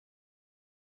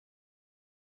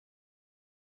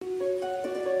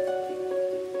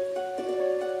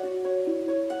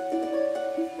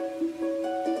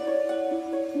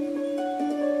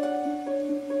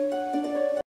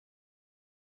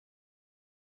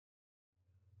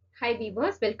Hi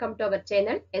viewers, welcome to our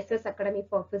channel SS Academy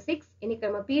for Physics. இன்னைக்கு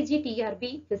நம்ம PG TRB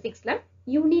Physicsல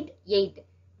Unit 8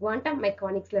 Quantum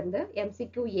Mechanicsல இருந்து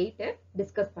MCQ 8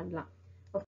 discuss பண்ணலாம்.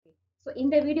 Okay. So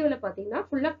இந்த வீடியோல பாத்தீங்கன்னா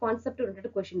ஃபுல்லா கான்செப்ட்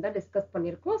ஓரியன்டட் क्वेश्चन தான் டிஸ்கஸ்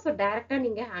பண்ணிருக்கோம். So டைரக்டா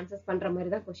நீங்க ஆன்சர்ஸ் பண்ற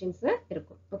மாதிரி தான் क्वेश्चंस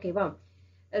இருக்கும். ஓகேவா?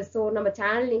 So நம்ம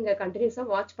சேனல் நீங்க கண்டினியூஸா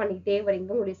வாட்ச் பண்ணிட்டே வரீங்க.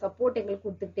 உங்களுடைய சப்போர்ட் எங்களுக்கு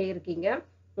கொடுத்துட்டே இருக்கீங்க.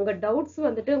 உங்க டவுட்ஸ்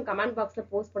வந்துட்டு உங்க கமெண்ட் பாக்ஸ்ல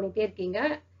போஸ்ட் பண்ணிட்டே இருக்கீங்க.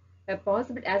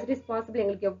 Possible as it is possible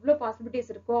எங்களுக்கு எவ்வளவு பாசிபிலிட்டிஸ்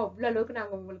இருக்கோ அவ்வளவு அளவுக்கு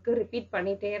நாங்க உங்களுக்கு ரிப்பீட்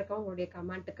பண்ணிட்டே இருக்கோம் உங்களுடைய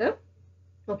கமெண்ட்டுக்கு.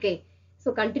 ஓகே, ஸோ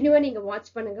கண்டினியூவா நீங்க வாட்ச்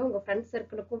பண்ணுங்க, உங்க ஃப்ரெண்ட்ஸ்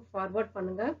சர்க்கிளுக்கும் ஃபார்வர்ட்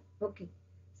பண்ணுங்க. Okay,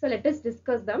 so let us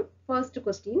discuss the first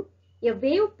question. A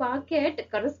wave packet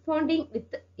corresponding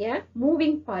with a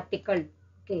moving particle.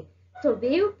 Okay, so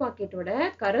wave பாக்கெட்டோட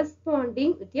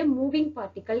corresponding with a moving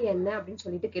particle என்ன அப்படின்னு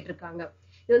சொல்லிட்டு கேட்டிருக்காங்க.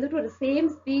 இது வந்துட்டு ஒரு சேம்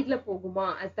ஸ்பீட்ல போகுமா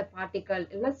as the particle,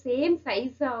 இல்லைன்னா same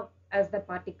size as the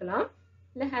particle,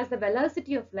 இல்ல has the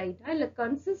velocity of light, இல்ல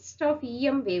consist of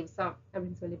EM waves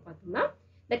அப்படின்னு சொல்லி பார்த்தோம்னா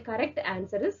the correct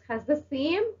answer is has the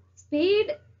same speed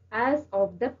as of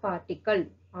the particle,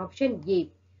 option A.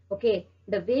 Okay,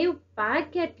 the wave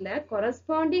packetல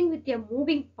corresponding with a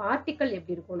moving particle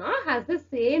எப்படி இருக்கும்னா has the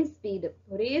same speed,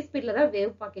 ஒரே ஸ்பீட்ல தான்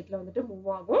wave packetல வந்துட்டு move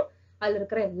ஆகும் அதுல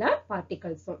இருக்கிற எல்லா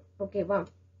பார்ட்டிகல்ஸும். ஓகேவா?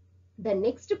 The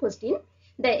next question,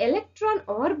 the electron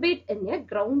orbit in a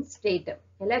ground state.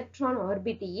 Electron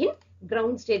orbit in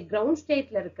ground state. Ground state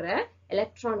la irukra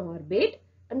electron orbit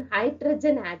and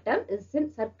hydrogen atom is in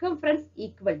circumference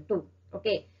equal to.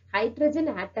 Okay, hydrogen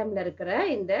atom la irukra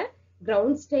இந்த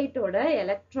ground state oda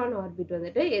electron orbit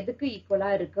வந்துட்டு எதுக்கு ஈக்குவலா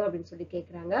இருக்கு அப்படின்னு சொல்லி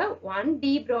கேக்குறாங்க. 1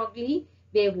 de Broglie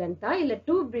wavelength இல்ல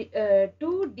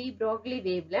 2 de Broglie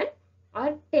wavelength or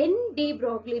 10 de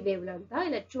Broglie wavelength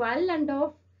இல்ல 12.5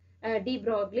 de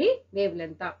Broglie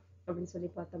wavelength அப்படின்னு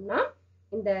சொல்லி பார்த்தோம்னா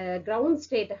இந்த கிரவுண்ட்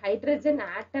ஸ்டேட் ஹைட்ரஜன்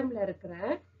ஆட்டம்ல இருக்கிற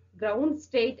கிரவுண்ட்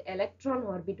ஸ்டேட் எலக்ட்ரான்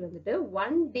ஆர்பிட் வந்துட்டு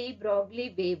 1 de Broglie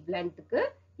wavelengthக்கு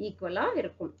ஈக்குவலா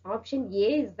இருக்கும். Option A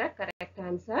is the correct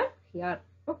answer here.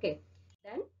 Okay,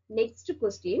 then next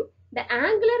question, the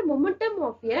angular momentum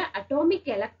of a atomic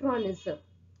electron is.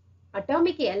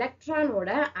 Atomic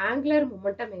எலக்ட்ரானோட angular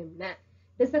momentum என்ன?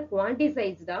 It is a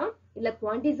quantized, இல்ல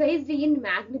quantized in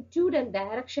magnitude and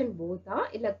direction both,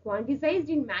 இல்ல quantized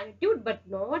in magnitude but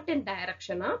not in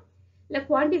direction, இல்ல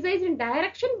quantized in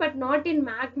direction but not in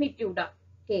magnitude.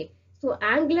 Okay, so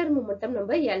angular momentum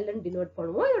நம்ம L ன்னு denote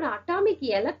பண்ணுவோம். இதோட atomic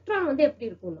electron வந்து எப்படி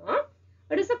இருக்கும்னா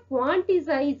it is a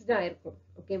quantized இருக்கும்.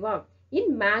 ஓகேவா? in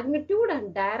magnitude and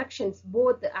directions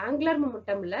both, angular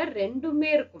momentumல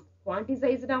ரெண்டுமே இருக்கும்,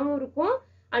 quantized ஆவும் இருக்கும்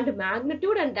and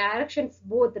magnitude and directions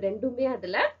both ரெண்டுமே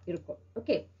அதுல இருக்கும்.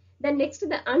 Okay, then next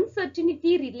the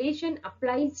uncertainty relation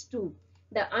applies to.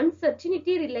 The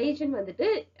uncertainty relation வந்துட்டு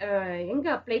எங்க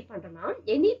அப்ளை பண்றோம்னா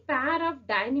any pair of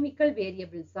dynamical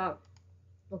variables.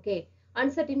 Okay,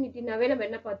 uncertainty நாவே நம்ம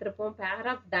என்ன பார்த்திருப்போம், pair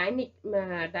of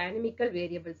dynamical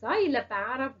variables இல்ல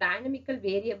pair of dynamical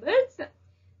variables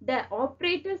the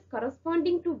operators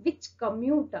corresponding to which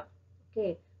commute.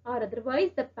 Okay, or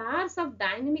otherwise the pairs of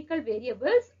dynamical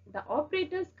variables the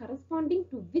operators corresponding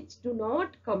to which do not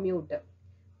commute.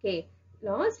 Okay,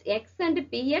 last x and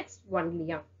px only.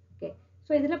 Okay, so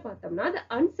idhula pathomna the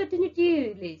uncertainty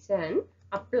relation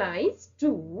applies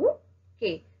to,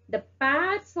 okay, the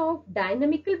pairs of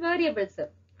dynamical variables.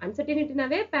 Uncertainty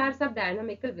nave pairs of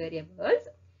dynamical variables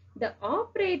the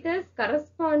operators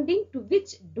corresponding to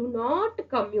which do not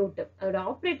commute. ad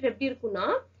operator eppadi irukuna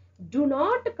do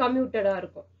not commuted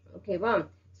இருக்கும். ஓகேவா?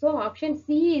 so option C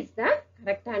is the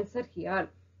correct answer here.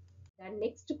 The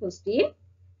next question,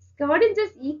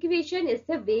 Schrodinger's equation is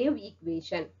a wave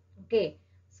equation. Okay,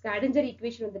 Schrodinger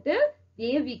equation வந்துட்டு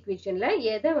wave equationல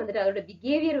எதை வந்துட்டு அதோட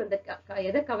behavior வந்து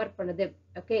எதை cover பண்ணுது?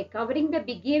 Okay, covering the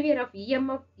behavior of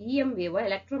EM wave,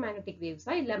 electromagnetic waves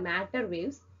இல்ல matter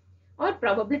waves, or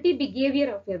probability behavior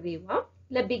of a wave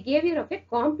இல்ல behavior of a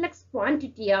complex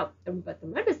quantity அப்படின்னு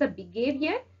பார்த்தோம்னா it is the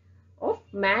behavior of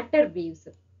matter waves.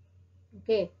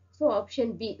 Okay, so option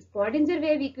B, Schrodinger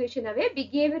wave equation away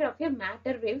behavior of a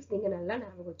matter waves நீங்க நல்லா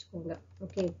ஞாபகம் வச்சுக்கோங்க.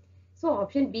 Okay, so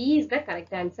option B is the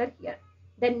correct answer here.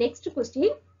 The next question,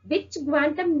 which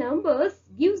quantum numbers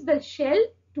gives the shell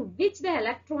to which the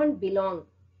electron belong?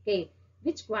 Okay,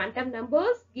 which quantum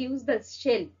numbers gives the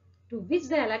shell to which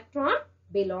the electron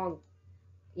belong?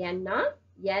 N,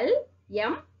 L,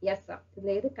 M, S.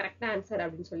 இதுல எது correct answer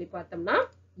அப்படின்னு சொல்லி பார்த்தோம்னா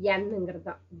N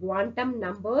ங்கிறது. Quantum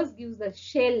numbers gives the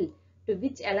shell to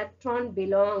which electron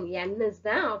belong. N is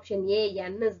the option A.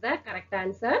 N is the correct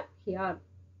answer here.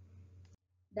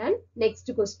 Then next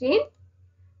question,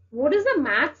 what is the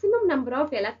maximum number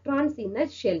of electrons in a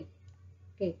shell?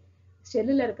 Okay, shell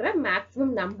la irukra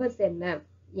maximum numbers enna?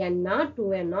 n-ஆ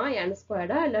 2n-ஆ n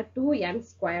ஸ்கொயர்டா இல்ல 2n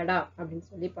ஸ்கொயர்டா அப்படின்னு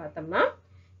சொல்லி பார்த்தோம்னா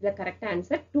இதுல correct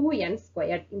answer 2n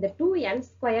squared. இந்த 2n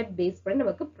squared base பண்ணி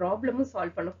நமக்கு ப்ராப்ளமும்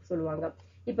solve பண்ண சொல்லுவாங்க.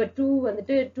 இப்ப 2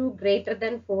 வந்துட்டு 2 greater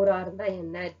than 4 இருந்தா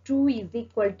என்ன, 2 is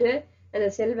equal to அந்த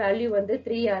செல் வேல்யூ வந்து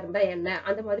 3 இருந்தா என்ன,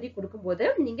 அந்த மாதிரி கொடுக்கும்போது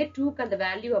நீங்க 2க்கு அந்த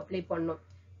வேல்யூ அப்ளை பண்ணும்.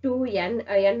 2n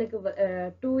n-க்கு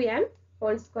 2n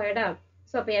ஹோல் ஸ்கொயர்டா,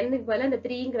 ஸோ அப்போ n-க்கு பதிலா இந்த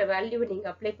 3ங்கிற வேல்யூவை நீங்க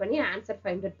அப்ளை பண்ணி ஆன்சர்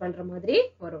ஃபைண்ட் அவுட் பண்ற மாதிரி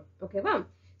வரும். ஓகேவா?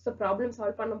 ஸோ ப்ராப்ளம்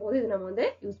சால்வ் பண்ணும்போது இது நம்ம வந்து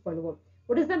யூஸ் பண்ணுவோம்.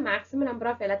 What is the maximum number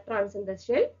of electrons in the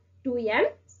shell? 2n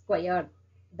squared.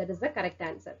 That is the correct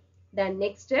answer. Then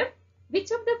next,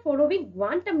 which of the following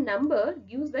quantum number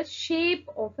gives the shape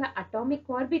of an atomic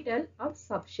orbital of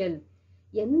subshell?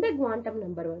 எந்த quantum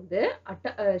number வந்து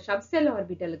subshell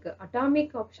ஆர்பிட்டலுக்கு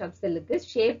atomic of சப்செல்லுக்கு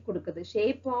shape கொடுக்குது?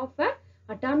 Shape of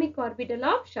atomic orbital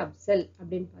of subshell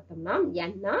அப்படின்னு பார்த்தோம்னா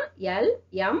n-ஆ l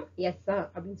m s-ஆ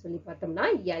அப்படின்னு சொல்லி பார்த்தோம்னா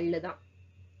l தான்,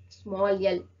 small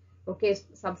l. Okay,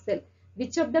 subshell.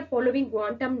 Which of the following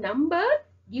quantum number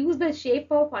gives the shape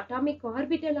of atomic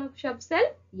orbital of subshell?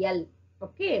 L.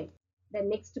 Okay. The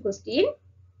next question.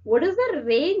 What is the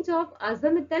range of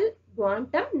azimuthal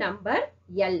quantum number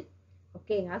L?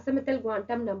 Okay, azimuthal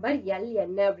quantum number L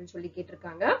என்ன அப்படின்னு சொல்லி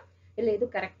கேட்டிருக்காங்க. இல்ல இது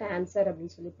correct answer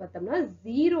அப்படின்னு சொல்லி பார்த்தோம்னா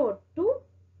 0 to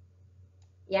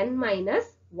n minus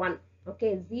 1. Okay,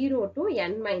 0 to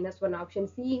n minus 1 option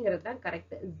சிங்கிறது தான்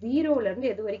கரெக்ட். 0ல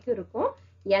இருந்து எது வரைக்கும் இருக்கும்?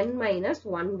 n minus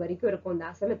 1 வரைக்கும் இருக்கும் இந்த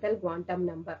azimuthal quantum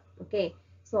number. Okay,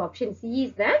 so option C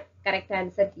is the correct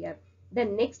answer here. The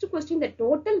next question, the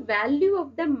total value of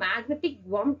the magnetic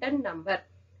quantum number.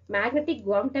 Magnetic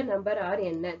quantum number are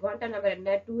என்ன? quantum number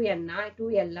என்ன? 2n-ஆ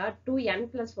 2l-ஆ 2n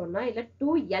plus 1-ஆ இல்ல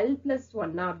 2l plus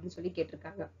 1-ஆ அப்படின்னு சொல்லி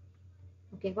கேட்டிருக்காங்க.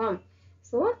 ஓகேவா?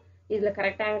 So இதுல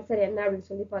correct answer என்ன அப்படின்னு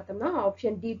சொல்லி பார்த்தோம்னா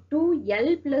ஆப்ஷன் டி 2l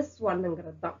plus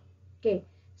 1ங்கிறது தான். Okay,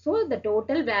 so the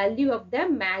total value of the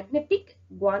magnetic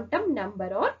quantum number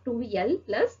are 2l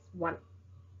plus 1.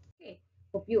 Okay,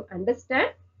 hope you understand.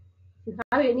 If you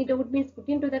have any doubt, please put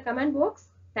into the comment box.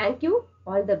 Thank you.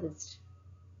 All the best.